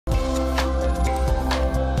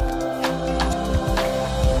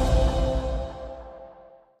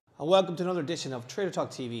and welcome to another edition of TraderTalk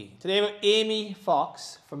TV. Today with Amy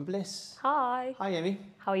Fox from Blis. Hi. Hi Amy.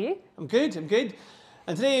 How are you? I'm good.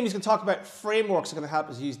 And today Amy's going to talk about frameworks that are going to help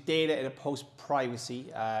us use data in a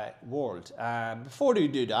post-privacy world. Before we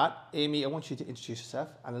do that, Amy, I want you to introduce yourself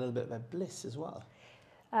and a little bit about Blis as well.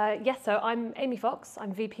 Yes, so I'm Amy Fox.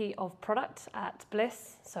 I'm VP of Product at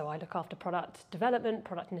Blis. So I look after product development,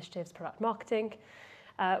 product initiatives, product marketing.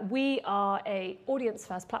 We are an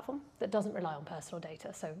audience-first platform that doesn't rely on personal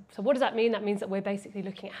data. So what does that mean? That means that we're basically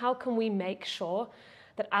looking at how can we make sure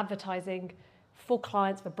that advertising for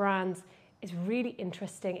clients, for brands, is really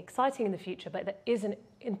interesting, exciting in the future, but that isn't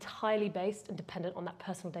entirely based and dependent on that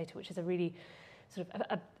personal data, which is a really sort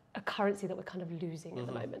of a currency that we're kind of losing at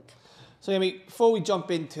the moment. So Amy, before we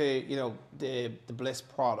jump into the Blis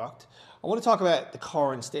product, I want to talk about the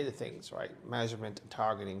current state of things, right? Measurement and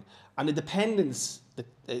targeting, and the dependence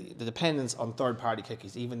on third-party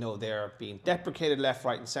cookies, even though they're being deprecated left,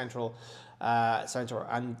 right, and center,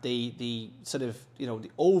 and the sort of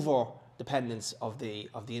the over dependence of the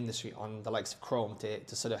industry on the likes of Chrome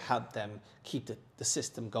to sort of help them keep the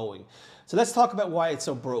system going. So let's talk about why it's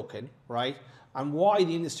so broken, right? And why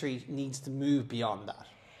the industry needs to move beyond that.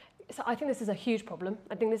 So I think this is a huge problem.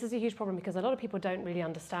 I think this is a huge problem because a lot of people don't really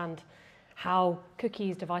understand how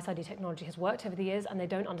cookies, device ID technology has worked over the years, and they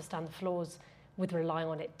don't understand the flaws with relying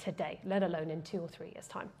on it today, let alone in 2 or 3 years'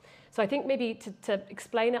 time. So I think maybe to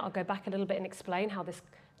explain it, I'll go back a little bit and explain how this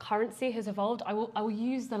currency has evolved. I will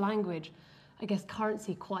use the language, I guess,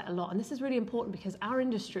 currency quite a lot. And this is really important because our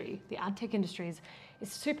industry, the ad tech industry, is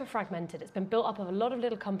super fragmented. It's been built up of a lot of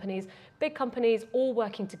little companies, big companies, all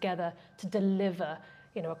working together to deliver,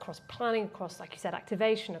 across planning, across, like you said,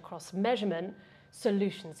 activation, across measurement,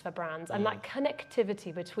 solutions for brands. And that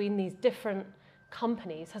connectivity between these different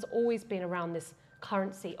companies has always been around this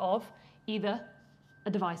currency of either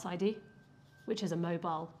a device ID, which is a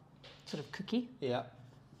mobile sort of cookie,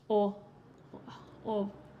 or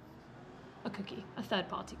a cookie, a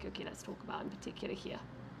third-party cookie. Let's talk about in particular here,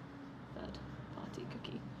 third-party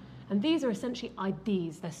cookie. And these are essentially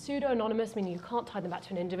IDs. They're pseudo-anonymous, meaning you can't tie them back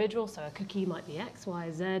to an individual. So a cookie might be X, Y,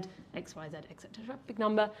 Z, etc. Big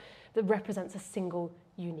number that represents a single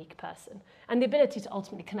unique person. And the ability to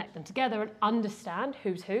ultimately connect them together and understand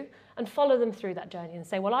who's who and follow them through that journey and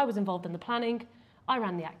say, well, I was involved in the planning, I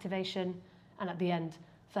ran the activation, and at the end,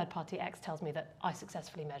 third-party X tells me that I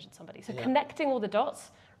successfully measured somebody. So connecting all the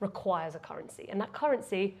dots requires a currency. And that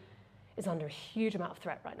currency is under a huge amount of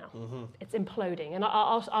threat right now. It's imploding. And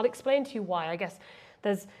I'll explain to you why. I guess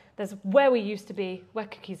there's where we used to be,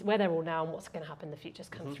 where they're all now, and what's going to happen in the future. It's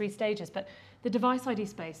kind of 3 stages. But the device ID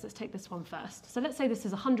space, let's take this one first. So let's say this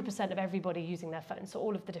is 100% of everybody using their phone. So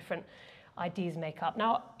all of the different IDs make up.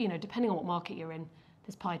 Now, depending on what market you're in,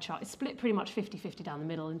 this pie chart is split pretty much 50-50 down the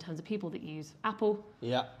middle in terms of people that use Apple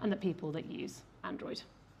and the people that use Android.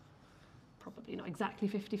 Probably not exactly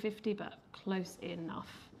 50-50, but close enough.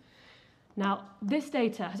 Now, this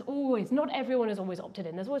data has not everyone has always opted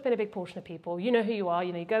in. There's always been a big portion of people. You know who you are.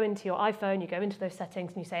 You go into your iPhone, you go into those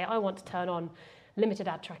settings, and you say, I want to turn on limited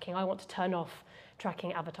ad tracking. I want to turn off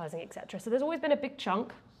tracking, advertising, etc. So there's always been a big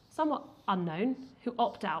chunk, somewhat unknown, who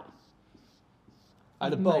opt out.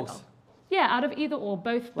 Out of both? Yeah, out of either or.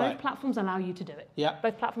 Both platforms allow you to do it. Yeah.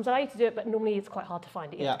 Both platforms allow you to do it, but normally it's quite hard to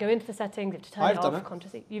find it. You have to go into the settings, you have to turn it off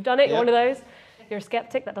consciously. You've done it, you're one of those. You're a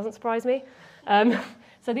skeptic, that doesn't surprise me.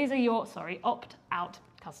 So these are your, opt-out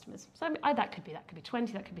customers. So that could be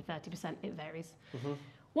 20, that could be 30%, it varies.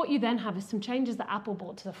 What you then have is some changes that Apple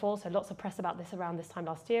brought to the fore, so lots of press about this around this time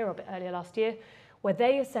last year or a bit earlier last year, where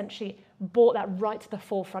they essentially brought that right to the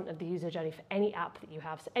forefront of the user journey for any app that you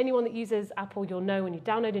have. So anyone that uses Apple, you'll know when you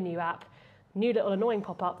download a new app, new little annoying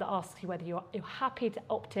pop-up that asks you whether you're happy to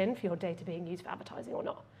opt in for your data being used for advertising or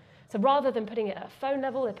not. So rather than putting it at a phone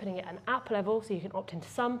level, they're putting it at an app level, so you can opt into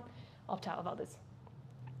some, opt out of others.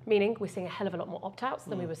 Meaning we're seeing a hell of a lot more opt-outs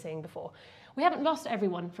than we were seeing before. We haven't lost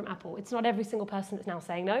everyone from Apple. It's not every single person that's now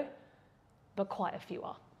saying no, but quite a few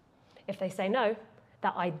are. If they say no,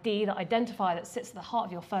 that ID, that identifier that sits at the heart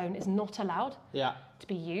of your phone is not allowed to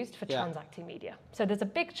be used for transacting media. So there's a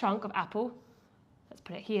big chunk of Apple, let's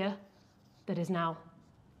put it here, that is now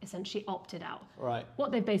essentially opted out. Right.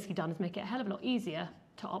 What they've basically done is make it a hell of a lot easier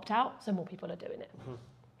to opt out, so more people are doing it.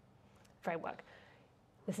 Framework.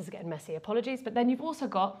 This is getting messy, apologies. But then you've also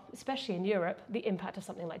got, especially in Europe, the impact of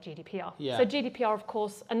something like GDPR. So GDPR, of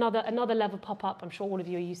course, another level pop-up. I'm sure all of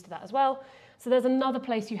you are used to that as well. So there's another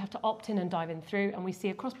place you have to opt in and dive in through. And we see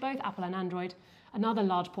across both Apple and Android, another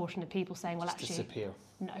large portion of people saying, well, actually, disappear.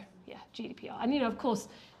 No, GDPR. And, of course,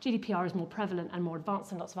 GDPR is more prevalent and more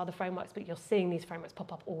advanced than lots of other frameworks, but you're seeing these frameworks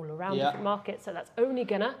pop up all around different markets. So that's only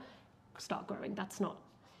going to start growing. That's not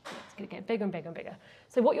It's going to get bigger and bigger and bigger.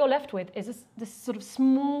 So what you're left with is this sort of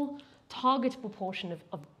small, targetable portion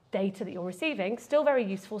of data that you're receiving. Still very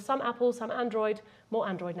useful. Some Apple, some Android. More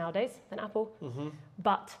Android nowadays than Apple.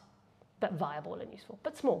 But viable and useful,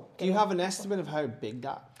 but small. Do you have an estimate of how big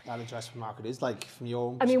that addressable market is, like from your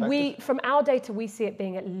own perspective? I mean, from our data, we see it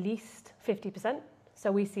being at least 50%.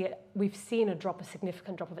 So we've seen a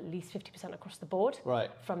significant drop of at least 50% across the board.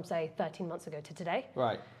 Right. From say 13 months ago to today.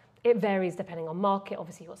 Right. It varies depending on market.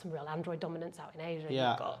 Obviously, you've got some real Android dominance out in Asia.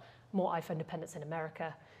 Yeah. You've got more iPhone dependence in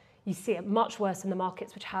America. You see it much worse in the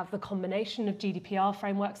markets which have the combination of GDPR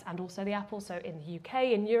frameworks and also the Apple. So in the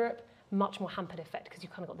UK, in Europe, much more hampered effect because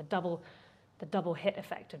you've kind of got the double hit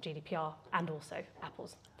effect of GDPR and also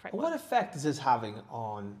Apple's framework. What effect is this having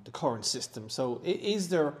on the current system? So is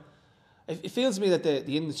there, it feels to me that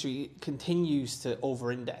the industry continues to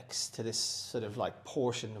over-index to this sort of like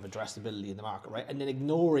portion of addressability in the market, right? And then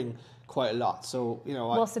ignoring quite a lot. So, you know.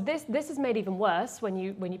 Well, so this is made even worse when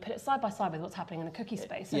you put it side by side with what's happening in the cookie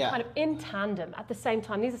space. So kind of in tandem at the same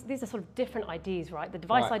time. These are sort of different IDs, right? The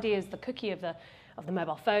device ID is the cookie of the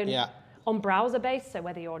mobile phone. Yeah. On browser based, so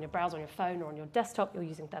whether you're on your browser, on your phone, or on your desktop, you're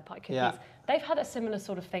using third-party cookies. Yeah. They've had a similar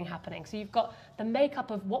sort of thing happening. So you've got the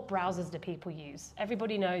makeup of what browsers do people use.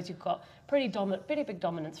 Everybody knows you've got pretty big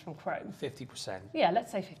dominance from Chrome. 50%. Yeah,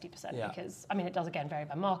 let's say 50%, because, I mean, it does, again, vary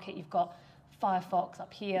by market. You've got Firefox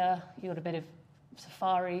up here, you've got a bit of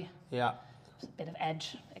Safari, a bit of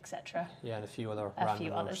Edge, etc. Yeah, and a few other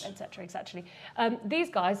others, etc. exactly.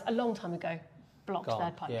 These guys, a long time ago, blocked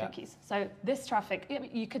third-party cookies. So this traffic,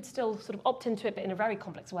 you could still sort of opt into it, but in a very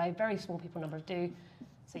complex way. Very small number do.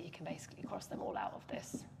 So you can basically cross them all out of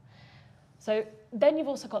this. So then you've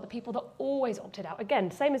also got the people that always opted out. Again,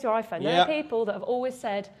 same as your iPhone. There are people that have always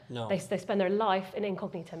said they spend their life in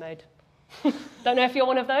incognito mode. Don't know if you're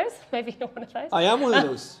one of those. Maybe you're one of those. I am one of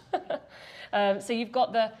those. So you've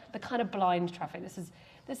got the kind of blind traffic.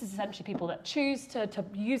 This is essentially people that choose to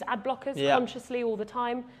use ad blockers consciously all the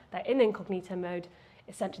time. They're in incognito mode.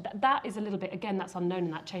 Essentially, that is a little bit, again, that's unknown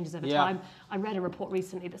and that changes over time. I read a report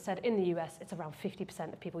recently that said in the US, it's around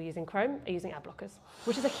 50% of people using Chrome are using ad blockers,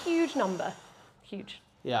 which is a huge number. Huge.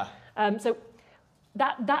 Yeah. So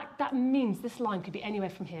that means this line could be anywhere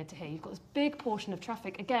from here to here. You've got this big portion of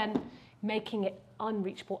traffic, again, making it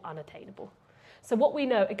unreachable, unattainable. So what we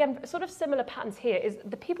know, again, sort of similar patterns here, is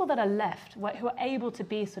the people that are left, who are able to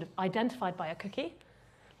be sort of identified by a cookie,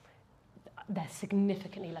 they're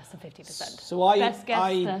significantly less than 50%. So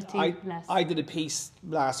I did a piece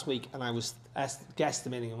last week and I was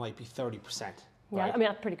guesstimating it might be 30%. Yeah, right? I mean,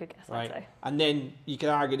 that's a pretty good guess, right. I'd say. And then you could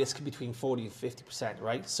argue this could be between 40 and 50%,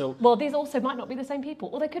 right? So well, these also might not be the same people,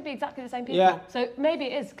 or they could be exactly the same people. Yeah. So maybe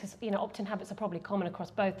it is because opt-in habits are probably common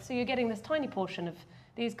across both. So you're getting this tiny portion of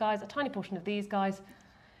these guys, a tiny portion of these guys,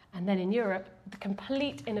 and then in Europe, the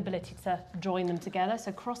complete inability to join them together.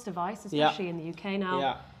 So cross-device, especially in the UK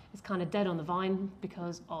now, is kind of dead on the vine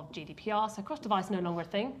because of GDPR. So cross-device no longer a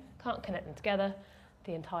thing. Can't connect them together.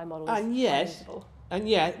 The entire model is unusable. And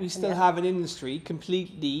yet, we still have an industry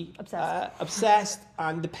completely obsessed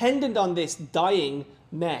and dependent on this dying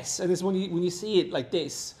mess. And it's when you see it like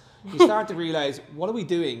this, you start to realise, what are we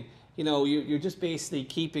doing? You're just basically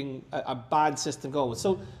keeping a bad system going.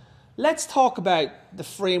 So let's talk about the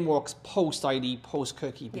frameworks post-ID,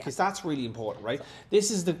 post-cookie, because that's really important, right? This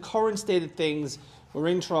is the current state of things. We're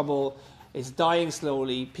in trouble. It's dying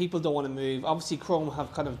slowly. People don't want to move. Obviously, Chrome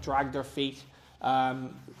have kind of dragged their feet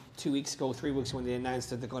 3 weeks ago when they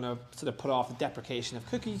announced that they're going to sort of put off the deprecation of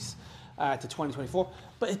cookies to 2024.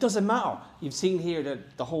 But it doesn't matter. You've seen here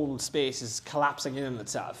that the whole space is collapsing in on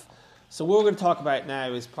itself. So what we're going to talk about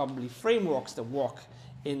now is probably frameworks that work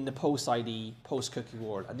in the post-ID, post-cookie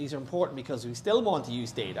world. And these are important because we still want to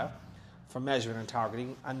use data for measuring and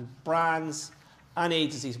targeting, and brands and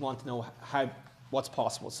agencies want to know what's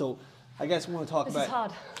possible. So I guess we want to talk about... This is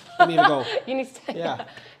hard. Let me have a go. You need to take it.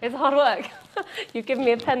 It's hard work. You've given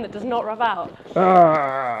me a pen that does not rub out.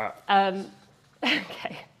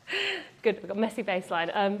 Okay. Good, we've got messy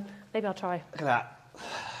baseline. Maybe I'll try. Look at that.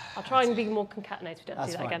 I'll try and be more concatenated. We don't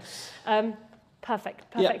do that again.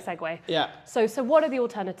 Perfect segue. Yeah. So what are the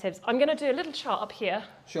alternatives? I'm going to do a little chart up here.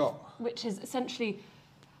 Sure. Which is essentially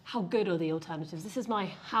how good are the alternatives. This is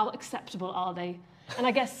how acceptable are they? And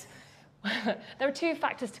I guess there are two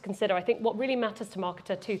factors to consider. I think what really matters to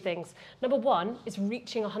marketer, two things. Number one is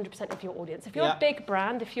reaching 100% of your audience. If you're a big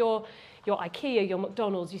brand, if you're IKEA, you're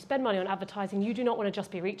McDonald's, you spend money on advertising, you do not want to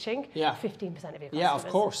just be reaching 15% of your customers. Yeah, of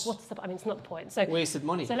course. It's not the point. So wasted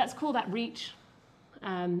money. So let's call that reach,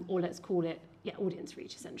 or let's call it audience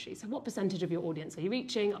reach, essentially. So what percentage of your audience are you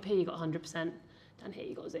reaching? Up here you got 100%, down here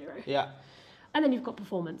you got 0. Yeah. And then you've got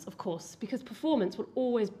performance, of course, because performance will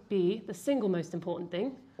always be the single most important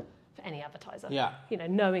thing for any advertiser. Yeah. You know,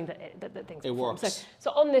 knowing that things it perform. works.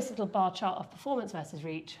 So on this little bar chart of performance versus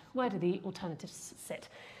reach, where do the alternatives sit?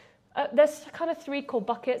 There's kind of 3 core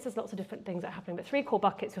buckets. There's lots of different things that are happening, but 3 core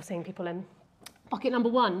buckets you're seeing people in. Bucket number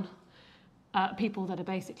 1, people that are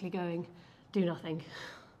basically going, do nothing.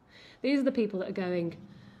 These are the people that are going,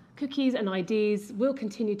 cookies and IDs will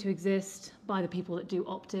continue to exist by the people that do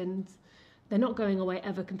opt-ins. They're not going away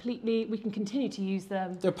ever completely. We can continue to use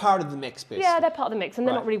them. They're part of the mix, basically. Yeah, they're part of the mix, and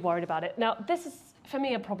they're Right. not really worried about it. Now, this is, for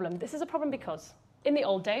me, a problem. This is a problem because in the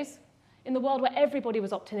old days, in the world where everybody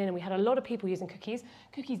was opting in and we had a lot of people using cookies,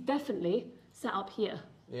 cookies definitely set up here.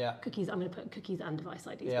 Yeah. Cookies, I'm going to put cookies and device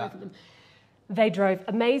IDs, Yeah. both of them. They drove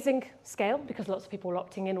amazing scale because lots of people were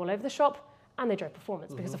opting in all over the shop, and they drove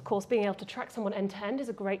performance because, of course, being able to track someone end-to-end is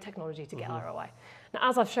a great technology to get ROI. Now,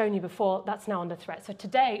 as I've shown you before, that's now under threat. So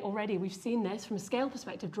today, already, we've seen this from a scale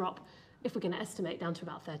perspective drop, if we're going to estimate, down to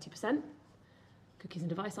about 30%. Cookies and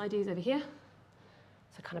device IDs over here.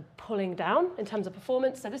 So kind of pulling down in terms of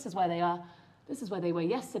performance. So this is where they are. This is where they were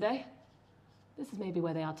yesterday. This is maybe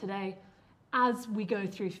where they are today. As we go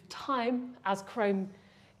through time, as Chrome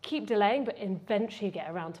keep delaying, but eventually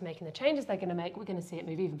get around to making the changes they're going to make, we're going to see it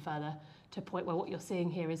move even further to a point where what you're seeing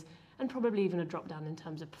here is, and probably even a drop down in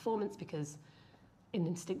terms of performance, because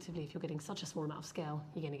instinctively, if you're getting such a small amount of scale,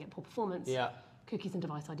 you're going to get poor performance. Yeah. Cookies and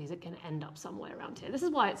device IDs are going to end up somewhere around here. This is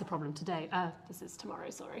why it's a problem today. This is tomorrow,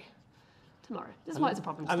 sorry. Tomorrow. This is why it's a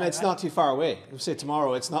problem today. And it's right? not too far away. If you say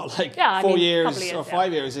tomorrow, it's not like Yeah, 4 couple years of years, or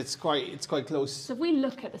 5 years. It's quite close. So if we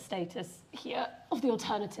look at the status here of the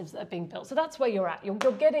alternatives that are being built, so that's where you're at. You're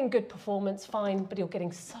getting good performance, fine, but you're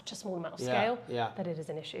getting such a small amount of scale that it is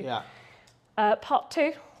an issue. Yeah. Part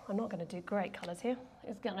 2, I'm not going to do great colours here,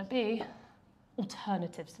 is going to be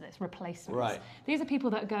alternatives to this, replacements. Right. These are people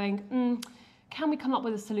that are going, can we come up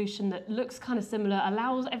with a solution that looks kind of similar,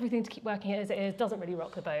 allows everything to keep working as it is, doesn't really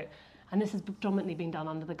rock the boat? And this has predominantly been done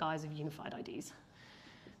under the guise of unified IDs.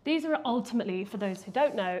 These are ultimately, for those who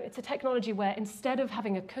don't know, it's a technology where instead of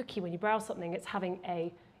having a cookie when you browse something, it's having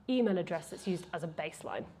a email address that's used as a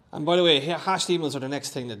baseline. And by the way, hashed emails are the next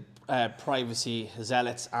thing that privacy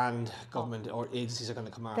zealots and government or agencies are going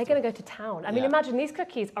to come after. They're going to go to town. I mean, imagine these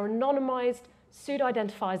cookies are anonymized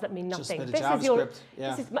pseudo-identifiers that mean nothing. Just a bit of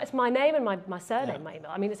JavaScript, it's my name and my surname, my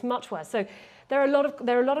email. I mean, it's much worse. So there are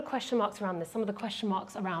a lot of question marks around this. Some of the question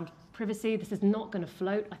marks around privacy. This is not going to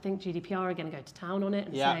float. I think GDPR are going to go to town on it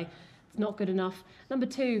and say it's not good enough. Number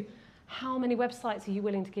 2, how many websites are you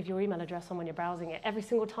willing to give your email address on when you're browsing it? Every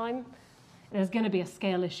single time? There's going to be a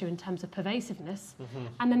scale issue in terms of pervasiveness.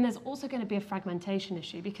 And then there's also going to be a fragmentation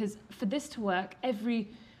issue, because for this to work, every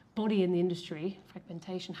body in the industry,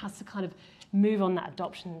 fragmentation, has to kind of move on that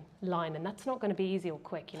adoption line, and that's not going to be easy or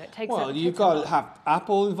quick. You know, it takes. Well, you've got to have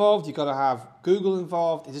Apple involved. You've got to have Google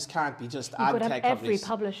involved. It just can't be just ad tech companies. Every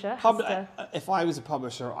publisher. If I was a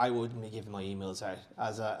publisher, I wouldn't be giving my emails out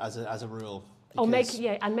as a rule. Or make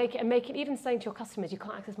it even saying to your customers, you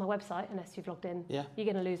can't access my website unless you've logged in. Yeah. You're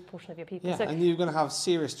going to lose a portion of your people. Yeah, So, and you're going to have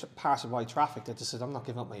serious passerby traffic that just says, I'm not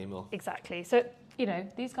giving up my email. exactly. So, you know,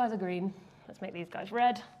 these guys are green. Let's make these guys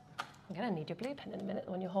red. I'm going to need your blue pen in a minute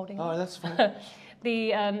when you're holding it. Oh, that's fine.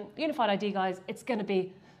 The unified ID guys, it's going to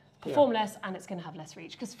be perform less and it's going to have less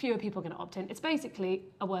reach because fewer people are going to opt in. It's basically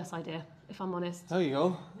a worse idea, if I'm honest. There you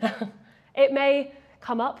go. It may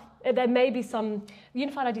come up. There may be some,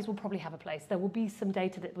 unified IDs will probably have a place. There will be some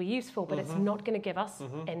data that will be useful, but it's not going to give us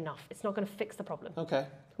enough. It's not going to fix the problem. Okay.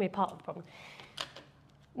 It's going to be part of the problem.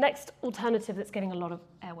 Next alternative that's getting a lot of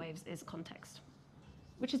airwaves is context,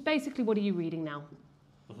 which is basically, what are you reading now?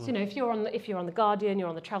 So, you know, if you're on the Guardian, you're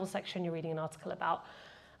on the travel section, you're reading an article about,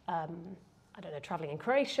 I don't know, traveling in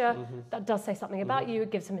Croatia, that does say something about you,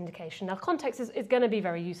 it gives some indication. Now, context is going to be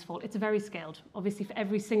very useful. It's very scaled. Obviously, for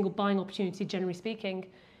every single buying opportunity, generally speaking,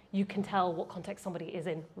 you can tell what context somebody is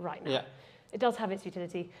in right now. Yeah. It does have its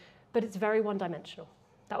utility, but it's very one-dimensional.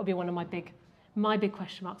 That would be one of my big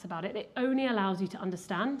question marks about it. It only allows you to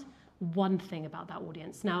understand one thing about that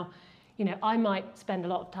audience. Now, you know, I might spend a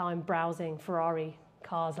lot of time browsing Ferrari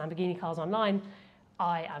cars, Lamborghini cars online.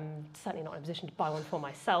 I am certainly not in a position to buy one for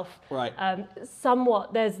myself. Right.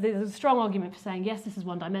 Somewhat, there's a strong argument for saying, yes, this is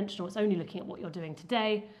one-dimensional. It's only looking at what you're doing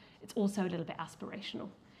today. It's also a little bit aspirational.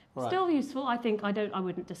 Right. Still useful. I think I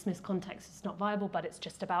wouldn't dismiss context. It's not viable, but it's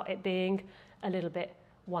just about it being a little bit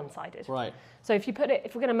one-sided. Right. So if we're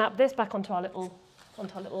going to map this back onto our little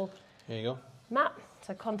Here you go. map,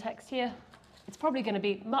 so context here, it's probably going to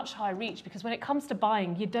be much higher reach, because when it comes to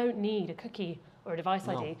buying, you don't need a cookie or a device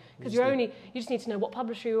ID, because you just need to know what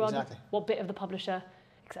publisher you're on, what bit of the publisher,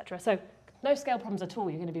 etc. So no scale problems at all.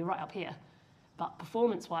 You're going to be right up here. But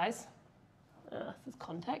performance-wise, this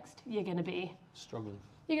context, you're going to be struggling.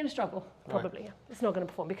 You're going to struggle, probably. Right. It's not going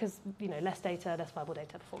to perform because, you know, less data, less viable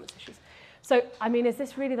data, performance issues. So, I mean, is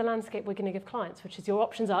this really the landscape we're going to give clients, which is your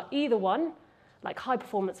options are either one, like high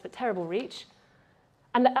performance but terrible reach.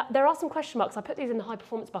 And there are some question marks. I put these in the high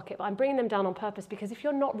performance bucket, but I'm bringing them down on purpose because if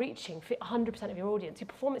you're not reaching 100% of your audience, your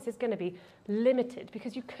performance is going to be limited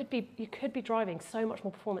because you could be driving so much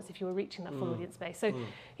more performance if you were reaching that full audience base. So,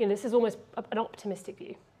 you know, this is almost an optimistic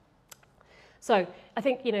view. So I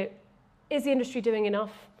think, you know, is the industry doing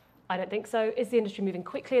enough? I don't think so. Is the industry moving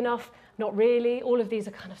quickly enough? Not really. All of these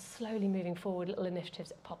are kind of slowly moving forward, little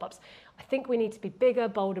initiatives, pop-ups. I think we need to be bigger,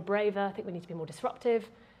 bolder, braver. I think we need to be more disruptive,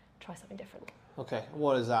 try something different. Okay,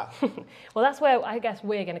 what is that? Well, that's where I guess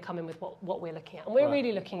we're going to come in with what we're looking at. And we're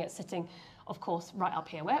really looking at sitting, of course, right up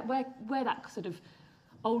here, where that sort of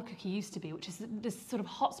old cookie used to be, which is this sort of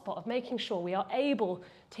hotspot of making sure we are able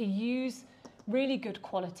to use really good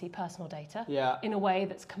quality personal data in a way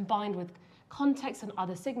that's combined with context and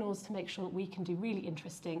other signals to make sure that we can do really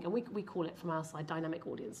interesting, and we call it from our side dynamic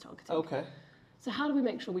audience targeting. Okay. So how do we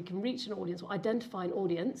make sure we can reach an audience or identify an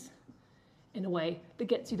audience in a way that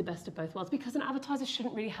gets you the best of both worlds? Because an advertiser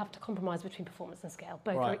shouldn't really have to compromise between performance and scale.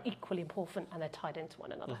 Both are equally important and they're tied into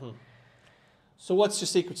one another. So what's your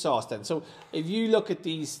secret sauce then? So if you look at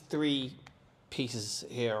these three pieces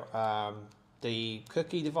here, the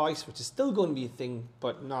cookie device, which is still going to be a thing,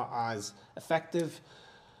 but not as effective.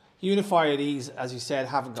 Unified IDs, as you said,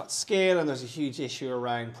 haven't got scale, and there's a huge issue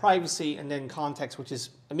around privacy, and then context, which is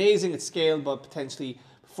amazing at scale, but potentially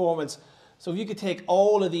performance. So if you could take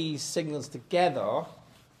all of these signals together.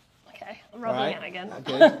 Okay, I'm rubbing it again.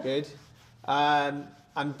 Good.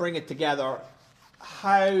 And bring it together,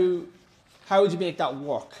 how would you make that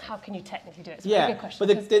work? How can you technically do it? It's a very good question.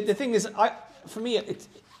 But the thing is, for me,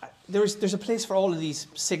 there's a place for all of these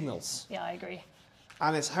signals. Yeah, I agree.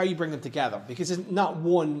 And it's how you bring them together, because there's not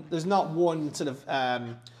one sort of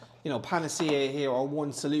panacea here or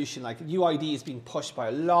one solution. Like UID is being pushed by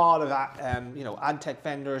a lot of ad tech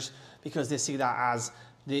vendors because they see that as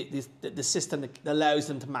the system that allows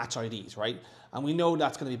them to match IDs, right? And we know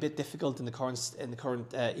that's going to be a bit difficult in the current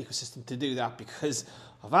ecosystem to do that because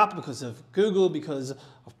of Apple, because of Google, because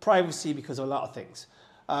of privacy, because of a lot of things.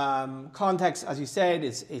 Context, as you said,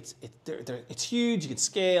 it's huge. You can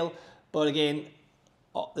scale, but again,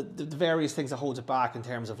 the various things that holds it back in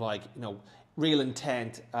terms of real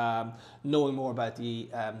intent, knowing more about the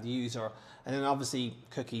user, and then obviously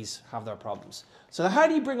cookies have their problems. So how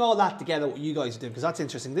do you bring all that together? What you guys are doing, because that's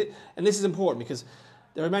interesting, and this is important because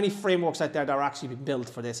there are many frameworks out there that are actually built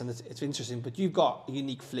for this, and it's interesting. But you've got a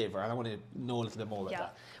unique flavour, and I want to know a little bit more about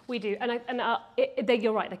that. We do, and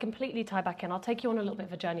you're right. They completely tie back in. I'll take you on a little bit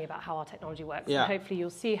of a journey about how our technology works, and hopefully you'll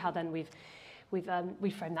see how then we've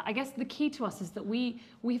framed that. I guess the key to us is that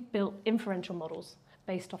we've built inferential models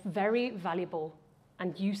based off very valuable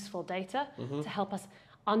and useful data to help us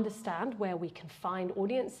understand where we can find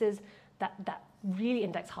audiences that really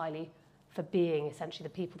index highly for being essentially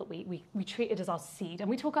the people that we treated as our seed. And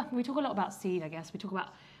we talk a lot about seed, I guess. We talk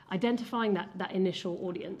about identifying that initial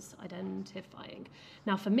audience, identifying.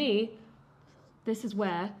 Now for me, this is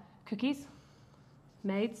where cookies,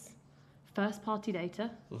 maids, first party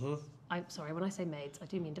data, I'm sorry, when I say maids, I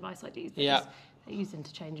do mean device IDs. They're used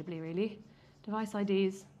interchangeably, really. Device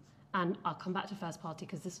IDs, and I'll come back to first party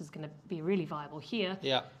because this is going to be really viable here.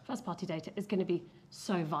 First party data is going to be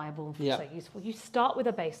so viable and so useful. You start with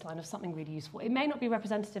a baseline of something really useful. It may not be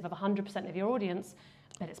representative of 100% of your audience,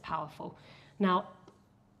 but it's powerful. Now,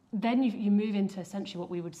 then you move into essentially what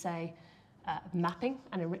we would say mapping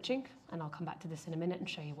and enriching, and I'll come back to this in a minute and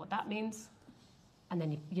show you what that means. And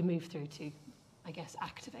then you move through to, I guess,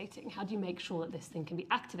 activating. How do you make sure that this thing can be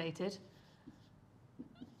activated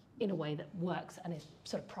in a way that works and is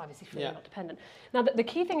sort of privacy-free and not dependent? Now, the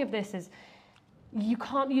key thing of this is you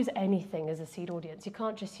can't use anything as a seed audience. You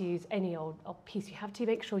can't just use any old piece. You have to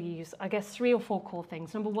make sure you use, I guess, 3 or 4 core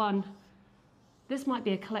things. Number one, this might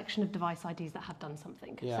be a collection of device IDs that have done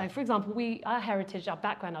something. So, for example, our heritage, our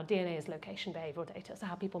background, our DNA is location behavioral data, so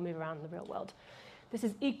how people move around in the real world. This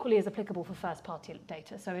is equally as applicable for first-party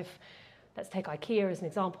data. So if, let's take IKEA as an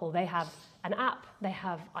example, they have an app, they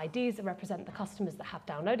have IDs that represent the customers that have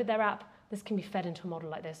downloaded their app. This can be fed into a model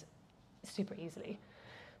like this super easily.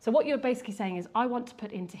 So what you're basically saying is, I want to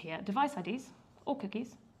put into here device IDs or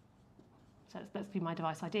cookies. So let's be my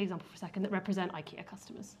device ID example for a second, that represent IKEA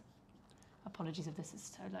customers. Apologies if this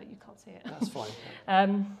is so low, you can't see it. That's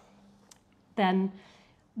fine. Then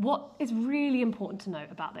what is really important to note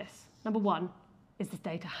about this, number one, is this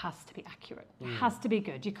data has to be accurate. It has to be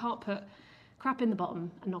good. You can't put crap in the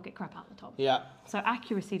bottom and not get crap out the top. Yeah. So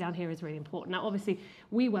accuracy down here is really important. Now, obviously,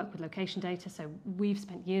 we work with location data, so we've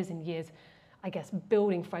spent years and years, I guess,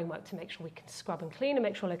 building framework to make sure we can scrub and clean and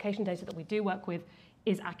make sure location data that we do work with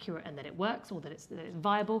is accurate and that it works or that it's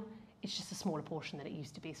viable. It's just a smaller portion than it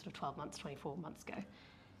used to be sort of 12 months, 24 months ago. It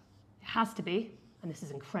has to be, and this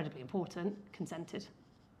is incredibly important, consented.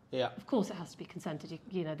 Yeah. Of course it has to be consented.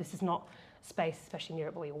 You know, this is not space, especially in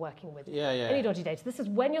Europe where you're working with Yeah. any dodgy data. This is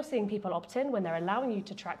when you're seeing people opt in, when they're allowing you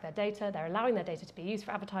to track their data, they're allowing their data to be used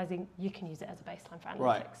for advertising, you can use it as a baseline for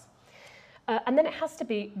analytics. Right. And then it has to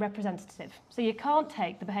be representative. So you can't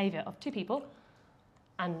take the behavior of two people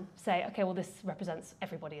and say, okay, well, this represents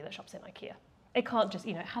everybody that shops in IKEA. It can't just,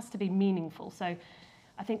 it has to be meaningful. So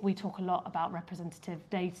I think we talk a lot about representative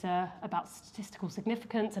data, about statistical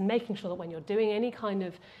significance, and making sure that when you're doing any kind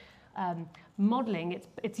of modeling,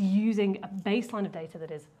 it's using a baseline of data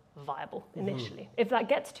that is viable initially. If that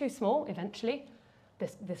gets too small, eventually,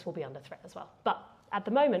 this will be under threat as well. But at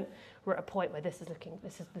the moment, we're at a point where this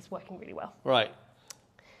is working really well. Right.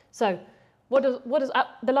 So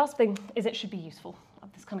the last thing is it should be useful.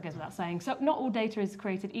 This kind of goes without saying. So not all data is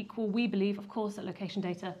created equal. We believe, of course, that location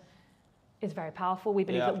data is very powerful. We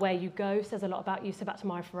believe that where you go says a lot about you. So back to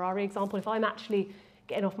my Ferrari example, if I'm actually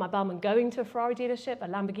getting off my bum and going to a Ferrari dealership, a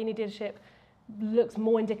Lamborghini dealership, looks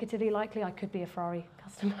more indicatively likely I could be a Ferrari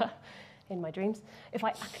customer in my dreams. If I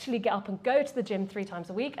actually get up and go to the gym 3 times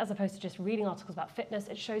a week, as opposed to just reading articles about fitness,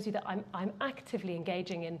 it shows you that I'm actively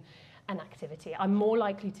engaging in an activity. I'm more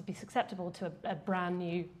likely to be susceptible to a brand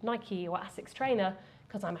new Nike or Asics trainer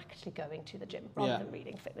because I'm actually going to the gym rather than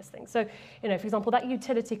reading fitness things. So, for example, that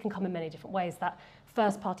utility can come in many different ways. That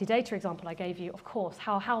first-party data example I gave you, of course,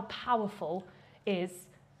 how powerful is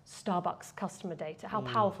Starbucks customer data? How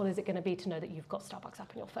powerful is it going to be to know that you've got Starbucks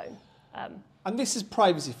app on your phone? And this is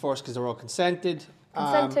privacy first because they're all consented.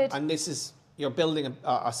 And this is, you're building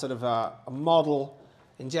a sort of a model,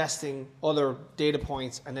 ingesting other data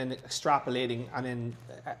points and then extrapolating and then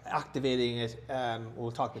activating it.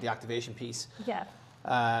 We'll talk about the activation piece in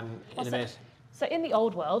a bit. So in the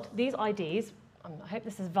old world, these IDs, I hope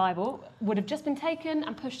this is viable, would have just been taken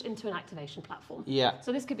and pushed into an activation platform. Yeah.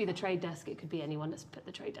 So this could be the trade desk. It could be anyone. Let's put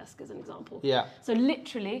the trade desk as an example. Yeah. So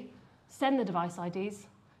literally, send the device IDs,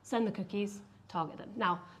 send the cookies, target them.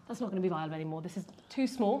 Now, that's not going to be viable anymore. This is too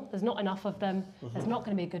small. There's not enough of them. There's not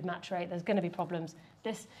going to be a good match rate. There's going to be problems.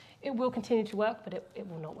 It will continue to work, but it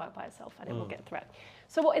will not work by itself, and it will get a threat.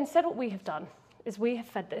 So instead what we have done is we have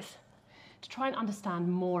fed this to try and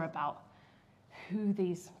understand more about who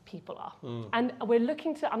these people are. And we're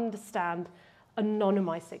looking to understand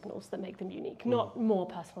anonymized signals that make them unique, not more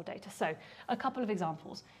personal data. So a couple of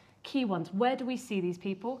examples. Key ones. Where do we see these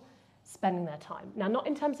people spending their time? Now, not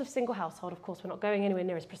in terms of single household, of course, we're not going anywhere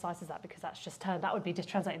near as precise as that because that would be just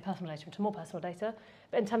translating personal data into more personal data,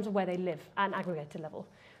 but in terms of where they live at an aggregated level.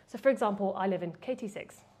 So for example, I live in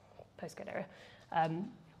KT6, postcode area,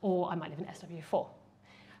 or I might live in SW4.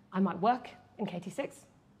 I might work in KT6,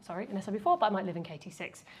 in SW4, but I might live in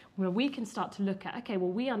KT6, where we can start to look at, okay,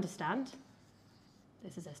 well, we understand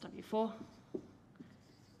this is SW4,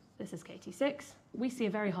 this is KT6. We see a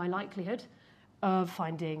very high likelihood of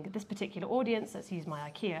finding this particular audience. Let's use my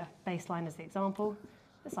IKEA baseline as the example.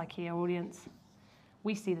 This IKEA audience,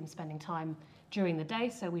 we see them spending time during the day,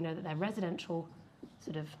 so we know that their residential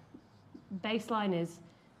sort of baseline is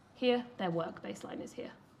here, their work baseline is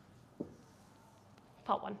here.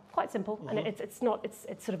 Part one, quite simple, and it's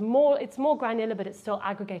sort of more granular, but it's still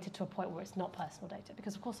aggregated to a point where it's not personal data,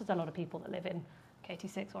 because of course there's a lot of people that live in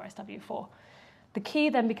KT6 or SW4. The key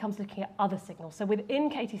then becomes looking at other signals. So within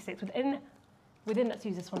KT6, within let's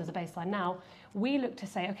use this one as a baseline now, we look to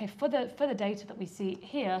say, okay, for the data that we see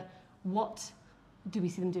here, what do we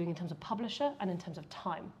see them doing in terms of publisher and in terms of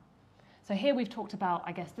time? So here we've talked about,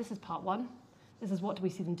 I guess this is part one. This is what do we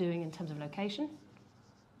see them doing in terms of location.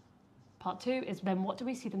 Part two is then what do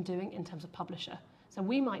we see them doing in terms of publisher. So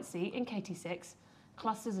we might see in KT6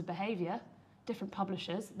 clusters of behavior, different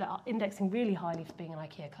publishers that are indexing really highly for being an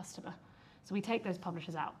IKEA customer. So we take those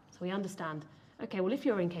publishers out. So we understand, okay, well, if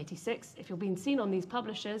you're in KT6, if you're being seen on these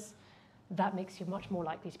publishers, that makes you much more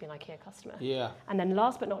likely to be an IKEA customer. Yeah. And then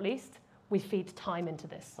last but not least, we feed time into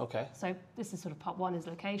this. Okay. So this is sort of part one is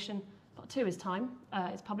location. Part two is time,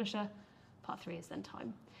 is publisher. Part three is then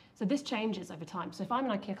time. So this changes over time. So if I'm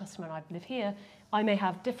an IKEA customer and I live here, I may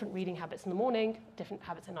have different reading habits in the morning, different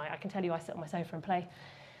habits at night. I can tell you I sit on my sofa and play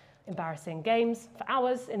embarrassing games for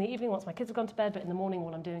hours in the evening once my kids have gone to bed, but in the morning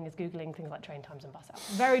all I'm doing is Googling things like train times and bus hours.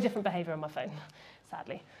 Very different behavior on my phone,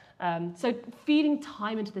 sadly. So feeding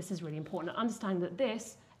time into this is really important, and understanding that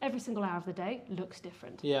this, every single hour of the day, looks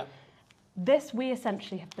different. Yeah. This we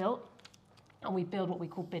essentially have built and we build what we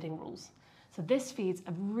call bidding rules. So this feeds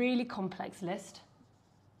a really complex list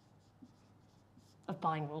of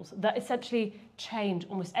buying rules that essentially change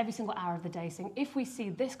almost every single hour of the day, saying if we see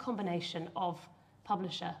this combination of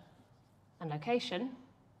publisher and location,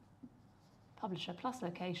 publisher plus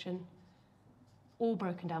location, all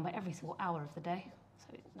broken down by every single hour of the day,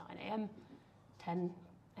 so 9 a.m., 10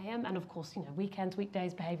 a.m., and of course, you know, weekends,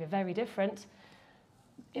 weekdays, behavior very different.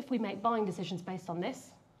 If we make buying decisions based on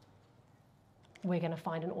this, we're going to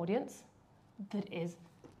find an audience that is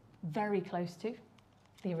very close to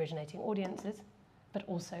the originating audiences, but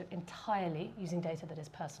also entirely using data that is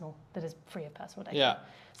personal, that is free of personal data. Yeah.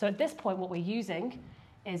 So at this point, what we're using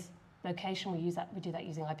is location. We do that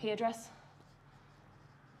using IP address.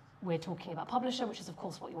 We're talking about publisher, which is of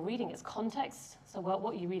course what you're reading. It's context. So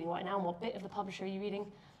what are you reading right now, and what bit of the publisher are you reading,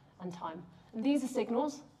 and time. And these are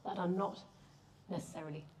signals that are not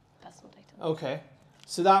necessarily personal data. Okay.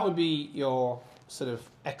 So that would be your sort of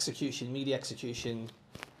execution, media execution,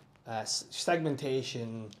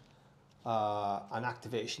 segmentation, and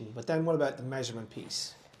activation. But then what about the measurement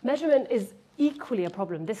piece? Measurement is equally a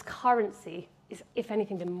problem. This currency is, if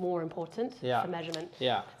anything, been more important for measurement.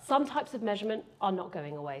 Yeah. Some types of measurement are not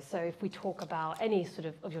going away. So if we talk about any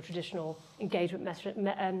sort of your traditional engagement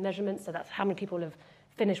measurements, so that's how many people have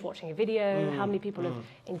finished watching a video, how many people have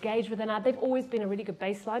engaged with an ad, they've always been a really good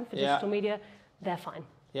baseline for digital media. They're fine.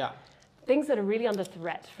 Yeah. Things that are really under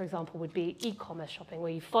threat, for example, would be e-commerce shopping,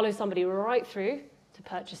 where you follow somebody right through to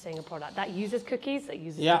purchasing a product. That uses cookies, that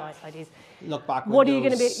uses device IDs. Look back what windows, are you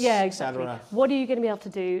going to be, exactly. What are you going to be able to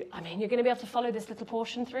do? I mean, you're going to be able to follow this little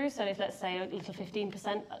portion through. So if, let's say, a little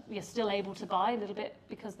 15%, you're still able to buy a little bit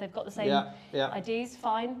because they've got the same IDs,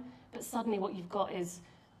 fine. But suddenly what you've got is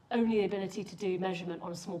only the ability to do measurement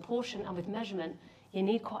on a small portion. And with measurement, you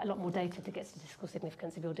need quite a lot more data to get statistical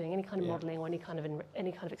significance if you're doing any kind of modeling or any kind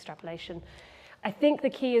of extrapolation. I think the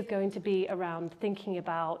key is going to be around thinking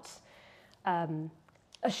about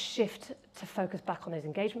a shift to focus back on those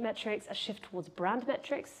engagement metrics, a shift towards brand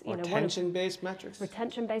metrics. Retention-based metrics?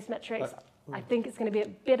 Retention-based metrics. I think it's going to be a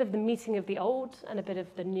bit of the meeting of the old and a bit of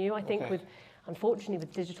the new. I think unfortunately,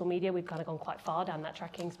 with digital media, we've kind of gone quite far down that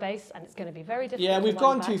tracking space, and it's going to be very difficult. Yeah, we've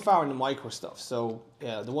gone too far in the micro stuff. So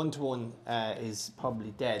yeah, the one-to-one is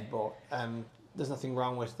probably dead, but there's nothing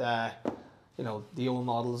wrong with the old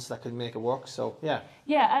models that could make it work. So yeah.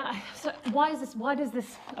 Yeah. So why does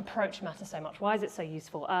this approach matter so much? Why is it so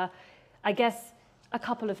useful? I guess a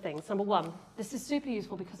couple of things. Number one, this is super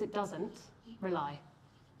useful because it does not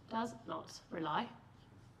rely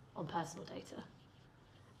on personal data.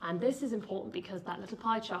 And this is important because that little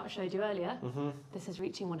pie chart I showed you earlier, this is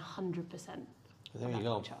reaching 100%. There you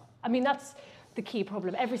go. Chart. I mean, that's the key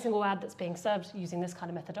problem. Every single ad that's being served using this kind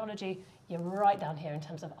of methodology, you're right down here in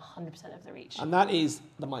terms of 100% of the reach. And that is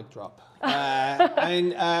the mic drop.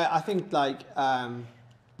 I think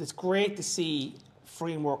it's great to see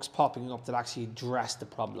frameworks popping up that actually address the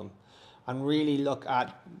problem and really look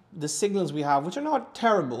at the signals we have, which are not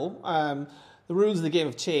terrible. The rules of the game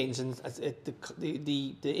have changed, and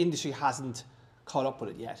the industry hasn't caught up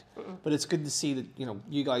with it yet. But it's good to see that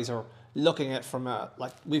you guys are looking at from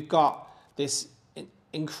we've got this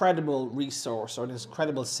incredible resource or this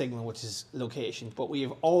incredible signal, which is location, but we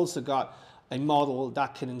have also got a model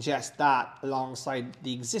that can ingest that alongside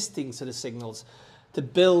the existing sort of signals to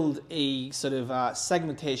build a sort of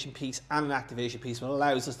segmentation piece and an activation piece, which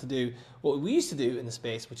allows us to do what we used to do in the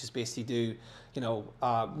space, which is basically do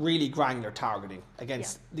really granular targeting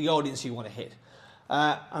against the audience you want to hit.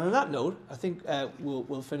 And on that note, I think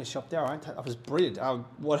we'll finish up there. That was brilliant.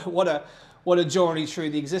 What a journey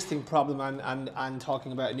through the existing problem and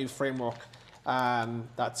talking about a new framework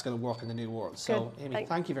that's going to work in the new world. So, Amy,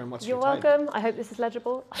 thank you very much for your time. You're welcome. I hope this is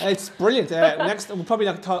legible. It's brilliant. Next, we'll probably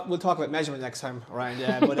we'll talk about measurement next time around.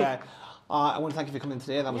 But I want to thank you for coming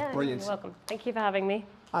today. That was brilliant. You're welcome. Thank you for having me.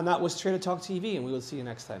 And that was TraderTalk TV, and we will see you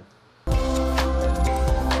next time.